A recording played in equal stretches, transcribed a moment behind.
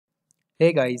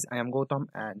Hey guys, I am Gautam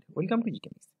and welcome to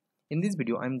GKMS. In this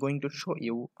video, I am going to show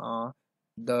you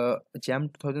the JAM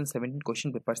 2017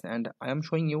 question papers, and I am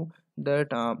showing you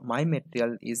that my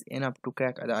material is enough to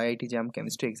crack the IIT JAM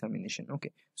chemistry examination.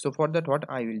 Okay, so for that, what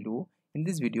I will do in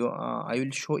this video, I will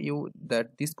show you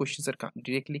that these questions are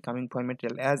directly coming from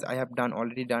material as I have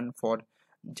already done for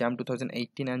JAM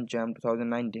 2018 and JAM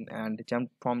 2019, and JAM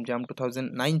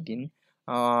 2019.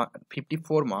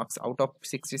 54 marks out of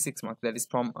 66 marks, that is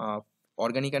from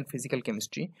organic and physical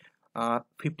chemistry.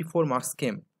 54 marks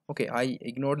came. Okay, I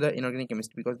ignored the inorganic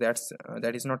chemistry because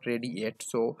that is not ready yet.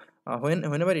 So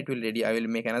whenever it will ready, I will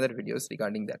make another videos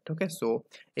regarding that. Okay, so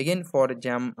again for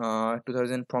jam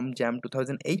 2000 from jam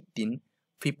 2018,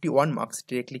 51 marks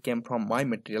directly came from my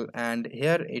material, and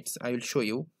here I will show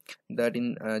you that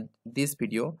in this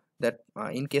video that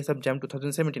in case of jam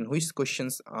 2017 which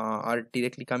questions are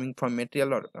directly coming from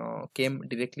material or came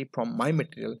directly from my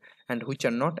material and which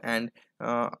are not, and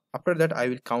after that I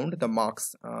will count the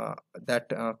marks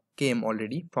that came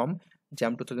already from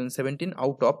jam 2017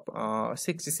 out of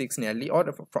 66 nearly,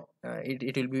 or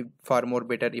it will be far more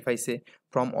better if I say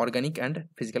from organic and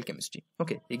physical chemistry,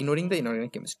 okay, ignoring the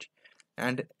inorganic chemistry.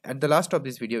 And at the last of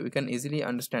this video you can easily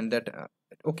understand that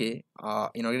okay,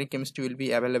 inorganic chemistry will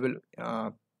be available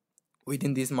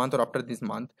within this month or after this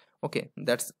month. Okay,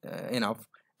 that's enough.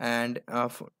 And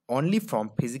only from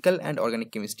physical and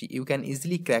organic chemistry you can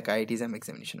easily crack IIT JAM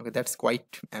examination. Okay, that's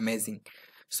quite amazing.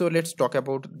 So let's talk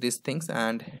about these things,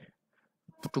 and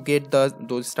to get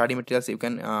those study materials you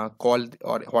can call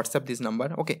or WhatsApp this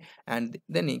number. Okay, and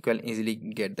then you can easily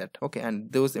get that. Okay,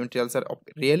 and those materials are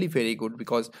really very good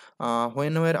because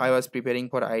whenever I was preparing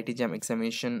for IIT JAM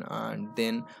examination, and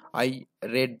then I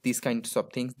read these kinds of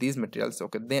things, these materials.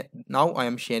 Okay, then now I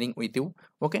am sharing with you.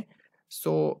 Okay,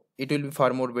 so it will be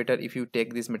far more better if you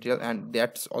take this material, and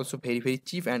that's also very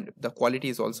cheap, and the quality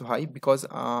is also high because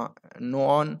no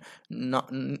one no,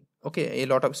 okay, a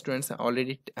lot of students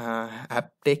already have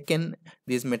taken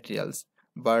these materials,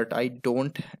 but I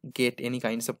don't get any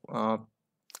kinds of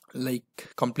like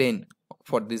complaint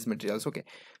for these materials. Okay,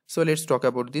 so let's talk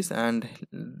about this. And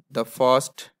the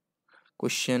first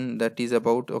question that is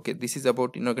about, okay, this is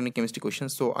about inorganic chemistry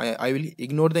questions. So I will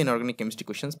ignore the inorganic chemistry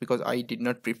questions because I did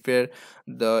not prepare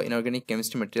the inorganic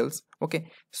chemistry materials.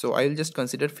 Okay, so I will just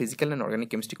consider physical and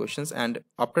organic chemistry questions, and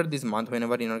after this month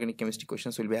whenever inorganic chemistry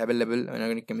questions will be available,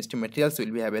 inorganic chemistry materials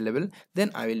will be available,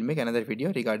 then I will make another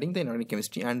video regarding the inorganic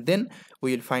chemistry, and then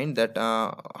we will find that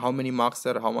how many marks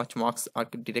or how much marks are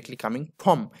directly coming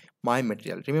from my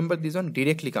material. Remember this one,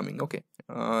 directly coming. Okay,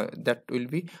 that will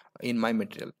be in my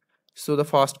material. So the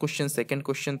first question, second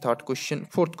question, third question,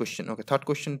 fourth question. Okay, third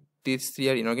question, this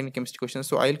year inorganic chemistry questions,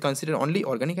 so I'll consider only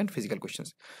organic and physical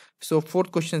questions. So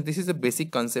fourth question, this is a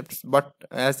basic concepts, but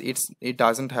as it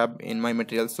doesn't have in my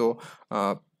material, so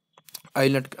I will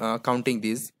not counting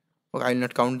these. Okay, I will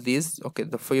not count these. Okay,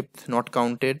 the fifth not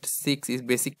counted. Six is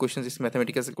basic questions, is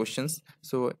mathematical questions,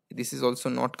 so this is also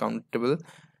not countable.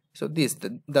 So this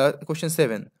the question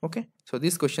 7. Okay, so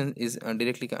this question is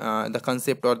directly the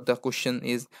concept or the question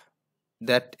is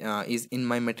that is in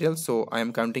my material, so I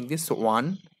am counting this. So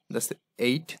 1, this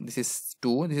 8, this is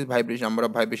 2, this is vibration, number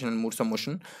of vibrational modes of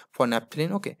motion for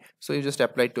naphthalene. Okay, so you just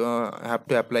apply to have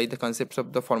to apply the concepts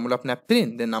of the formula of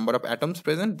naphthalene, then number of atoms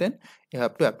present, then you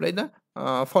have to apply the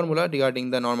formula regarding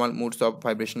the normal modes of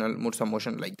vibrational modes of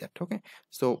motion, like that. Okay,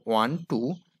 so 1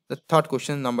 2. The third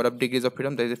question, number of degrees of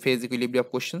freedom, there is a phase equilibrium of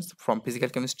questions from physical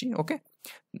chemistry. Okay,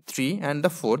 3. And the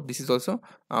fourth, this is also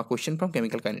a question from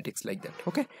chemical kinetics, like that.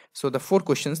 Okay, so the 4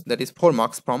 questions, that is 4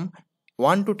 marks from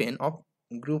 1 to 10 of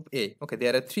group A. Okay,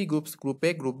 there are 3 groups, group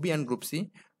A, group B and group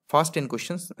C. First 10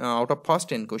 questions, out of first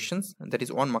 10 questions, that is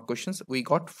 1 mark questions, we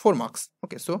got 4 marks.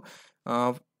 Okay, so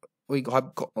we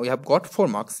have got 4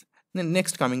 marks. Then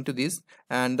next coming to this,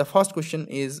 and the first question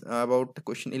is about the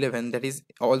question 11, that is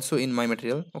also in my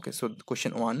material. Okay, so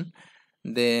question 1,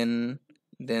 then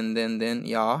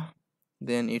yeah,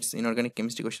 then it's inorganic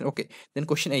chemistry question. Okay, then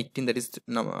question 18, that is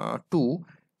 2.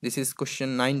 This is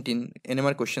question 19,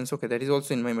 NMR questions. Okay, that is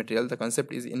also in my material, the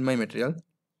concept is in my material.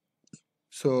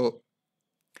 So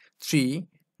 3,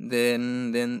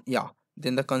 then yeah,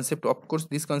 then the concept, of course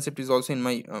this concept is also in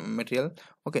my material.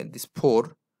 Okay, this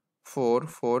 4,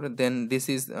 then this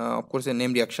is of course a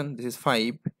name reaction, this is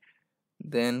 5.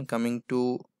 Then coming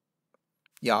to,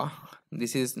 yeah,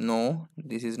 this is no,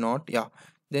 this is not, yeah.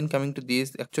 Then coming to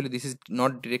this, actually this is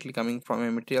not directly coming from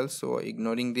a material, so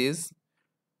ignoring this.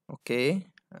 Okay,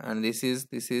 and this is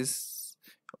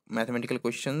mathematical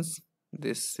questions.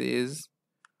 This is,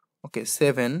 okay,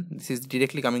 7, this is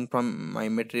directly coming from my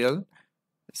material.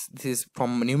 this is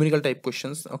from numerical type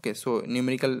questions. Okay, so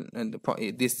numerical,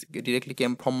 this directly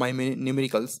came from my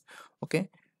numericals. Okay,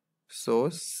 so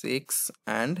 6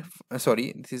 and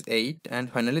sorry, this is 8,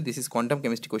 and finally this is quantum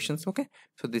chemistry questions. Okay,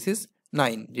 so this is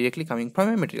 9 directly coming from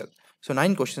my material. So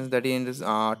 9 questions, that is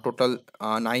total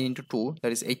 9 into 2,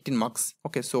 that is 18 marks.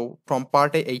 Okay, so from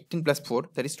part A, 18 plus 4,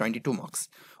 that is 22 marks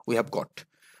we have got.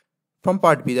 From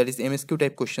part B, that is MSQ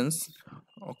type questions.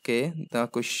 Okay, the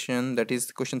question, that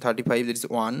is question 35, that is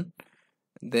 1.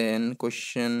 Then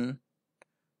question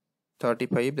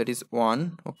 35, that is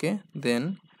 1. Okay,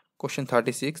 then question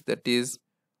 36, that is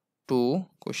 2.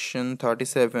 Question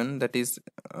 37, that is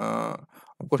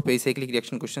of course pericyclic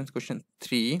reaction questions, question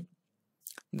 3.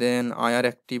 Then IR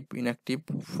active, inactive,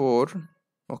 4.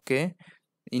 Okay,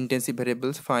 intensive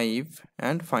variables, 5,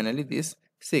 and finally this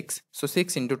 6. So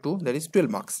 6 into 2, that is 12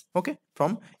 marks. Okay,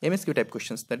 from MSQ type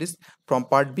questions, that is from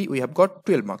part B we have got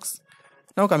 12 marks.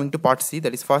 Now coming to part C,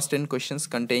 that is first 10 questions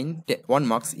contain 1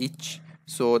 marks each.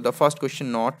 So the first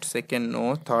question not, second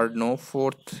no, third no,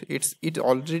 fourth it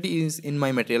already is in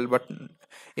my material, but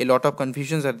a lot of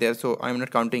confusions are there, so I am not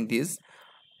counting these.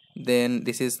 Then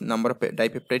this is number of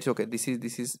dipeptides. Okay, this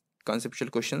is conceptual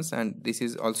questions, and this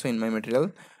is also in my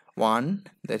material. 1,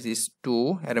 that is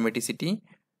 2, aromaticity,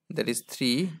 that is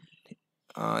 3,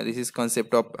 this is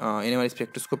concept of NMR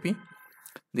spectroscopy.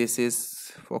 This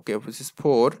is okay, this is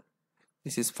 4,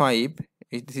 this is 5,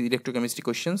 this is electrochemistry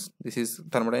questions, this is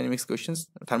thermodynamics questions,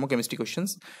 thermochemistry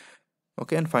questions.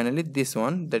 Okay, and finally this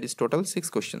one, that is total 6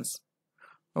 questions.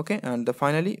 Okay, and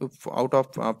finally out of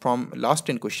from last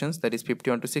 10 questions, that is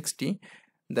 51 to 60,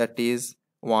 that is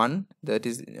 1, that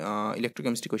is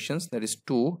electrochemistry questions, that is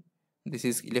 2, this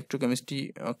is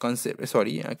electrochemistry concept,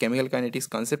 chemical kinetics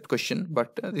concept question,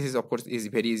 but this is of course is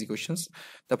very easy questions.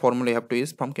 The formula you have to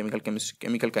use from chemical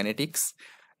kinetics.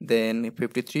 Then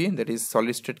 53, that is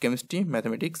solid state chemistry,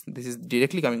 mathematics, this is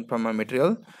directly coming from my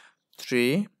material.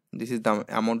 3, this is the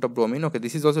amount of bromine. Okay,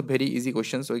 this is also very easy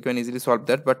question, so you can easily solve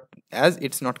that, but as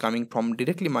it's not coming from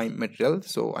directly my material,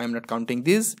 so I am not counting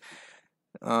this.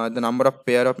 The number of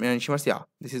pair of enantiomers, yeah,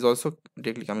 this is also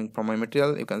directly coming from my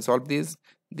material, you can solve this.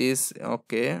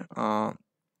 Okay,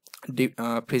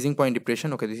 freezing point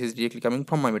depression, okay, this is directly coming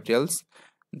from my materials.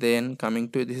 Then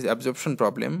coming to this is absorption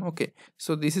problem. Okay,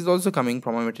 so this is also coming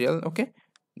from my material. Okay,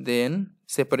 then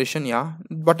separation, yeah,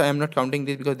 but I am not counting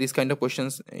this because this kind of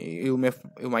questions you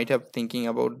might have thinking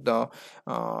about the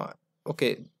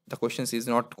okay, the questions is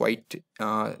not quite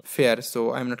fair,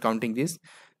 so I am not counting this.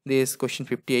 This question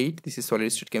 58, this is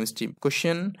solid state chemistry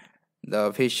question.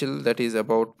 The facial, that is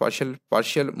about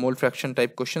partial mole fraction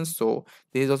type questions, so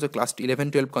this is also class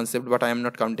 11-12 concept, but I am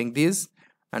not counting this.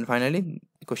 And finally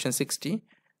question 60,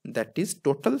 that is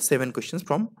total 7 questions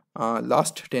from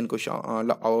last 10 question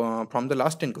from the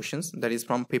last 10 questions, that is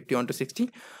from 51 to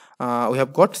 60. We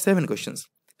have got 7 questions.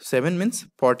 7 means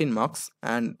 14 marks,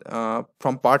 and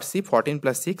from part C 14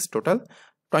 plus 6, total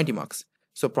 20 marks.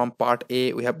 So from part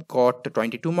A we have got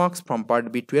 22 marks, from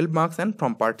part B 12 marks, and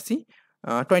from part C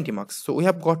 20 marks. So we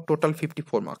have got total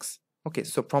 54 marks. Okay,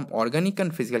 so from organic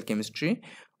and physical chemistry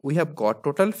we have got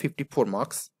total 54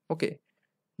 marks. Okay,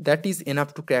 that is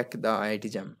enough to crack the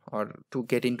IIT JAM or to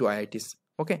get into IITs.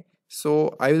 Okay,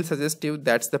 so I will suggest you,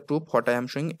 that's the proof what I am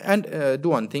showing. And do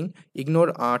one thing,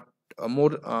 ignore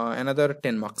another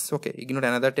 10 marks. Okay, ignore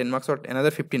another 10 marks or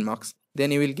another 15 marks,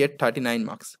 then you will get 39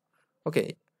 marks.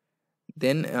 Okay,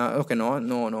 then okay,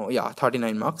 no, yeah,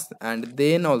 39 marks. And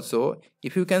then also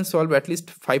if you can solve at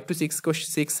least 5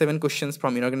 to 7 questions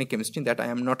from inorganic chemistry, that I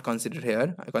am not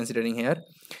considering here,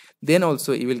 then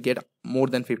also you will get more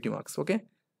than 50 marks. Okay,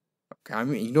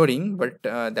 I'm ignoring, but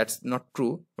that's not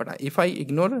true. But if I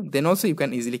ignore, then also you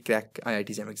can easily crack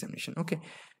IIT JAM examination. Okay,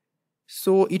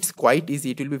 so it's quite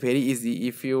easy, it will be very easy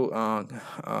if you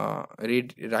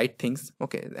write things.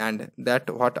 Okay, and that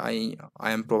what I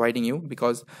am providing you,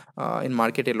 because in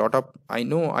market a lot of, I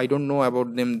don't know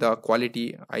about them, the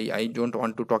quality, I don't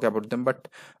want to talk about them, but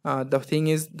the thing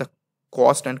is the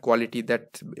cost and quality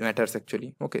that matters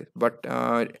actually. Okay, but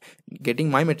getting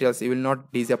my materials, you will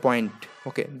not disappoint.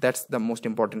 Okay, that's the most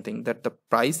important thing, that the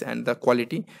price and the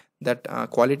quality, that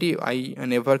quality I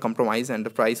never compromise, and the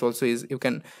price also is,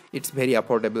 it's very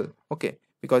affordable. Okay,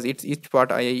 because it's each part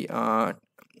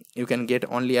you can get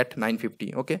only at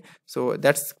 950. Okay, so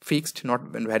that's fixed, not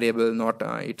variable, not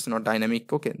it's not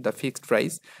dynamic. Okay, the fixed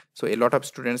price. So a lot of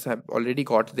students have already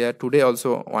got there. Today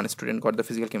also one student got the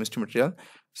physical chemistry material,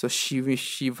 so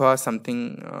Shiva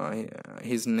something,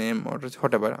 his name or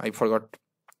whatever, I forgot.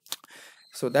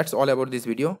 So that's all about this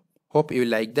video. Hope you will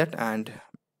like that, and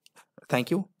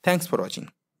thanks for watching.